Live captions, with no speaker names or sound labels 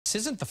This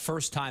isn't the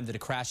first time that a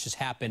crash has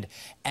happened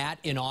at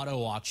an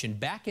auto auction.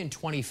 Back in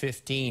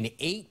 2015,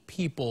 8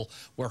 people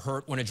were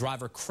hurt when a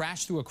driver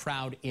crashed through a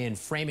crowd in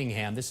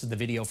Framingham. This is the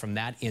video from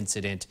that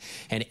incident,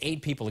 and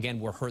 8 people, again,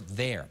 were hurt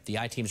there. The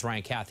I-Team's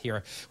Ryan Kath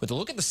here with a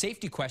look at the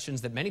safety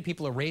questions that many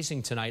people are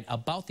raising tonight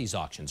about these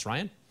auctions.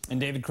 Ryan? And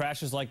David,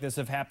 crashes like this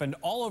have happened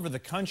all over the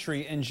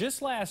country, and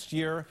just last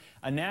year,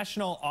 a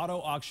national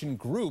auto auction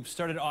group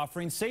started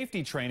offering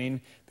safety training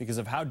because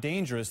of how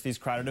dangerous these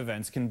crowded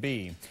events can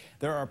be.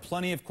 There are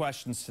plenty of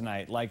questions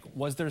tonight, like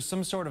was there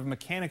some sort of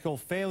mechanical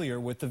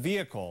failure with the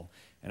vehicle?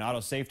 An auto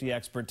safety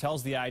expert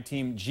tells the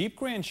I-Team Jeep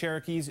Grand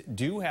Cherokees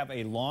do have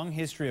a long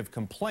history of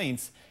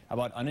complaints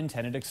about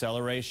unintended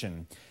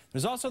acceleration.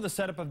 There's also the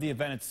setup of the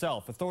event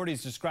itself.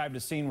 Authorities described a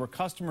scene where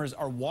customers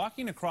are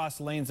walking across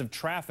lanes of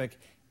traffic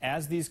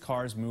as these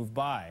cars move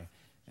by.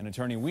 An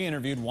attorney we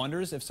interviewed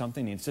wonders if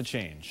something needs to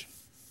change.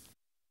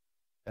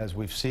 As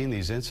we've seen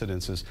these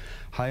incidences,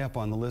 high up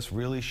on the list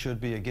really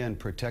should be, again,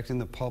 protecting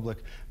the public,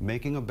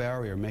 making a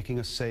barrier, making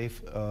a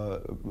safe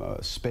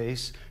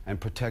space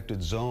and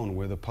protected zone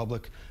where the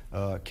public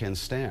can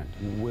stand.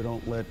 We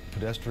don't let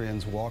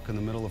pedestrians walk in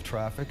the middle of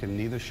traffic, and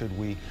neither should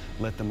we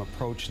let them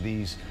approach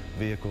these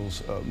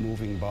vehicles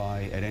moving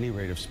by at any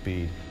rate of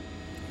speed.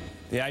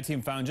 The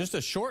I-Team found just a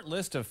short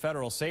list of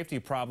federal safety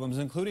problems,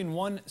 including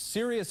one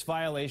serious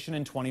violation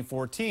in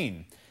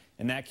 2014.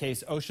 In that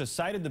case, OSHA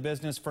cited the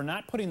business for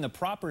not putting the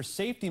proper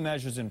safety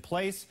measures in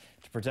place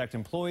to protect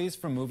employees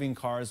from moving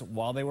cars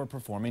while they were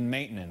performing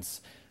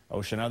maintenance.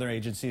 OSHA and other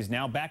agencies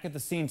now back at the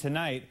scene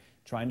tonight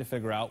trying to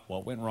figure out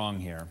what went wrong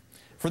here.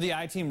 For the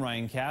I-Team,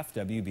 Ryan Kath,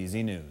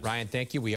 WBZ News. Ryan, thank you.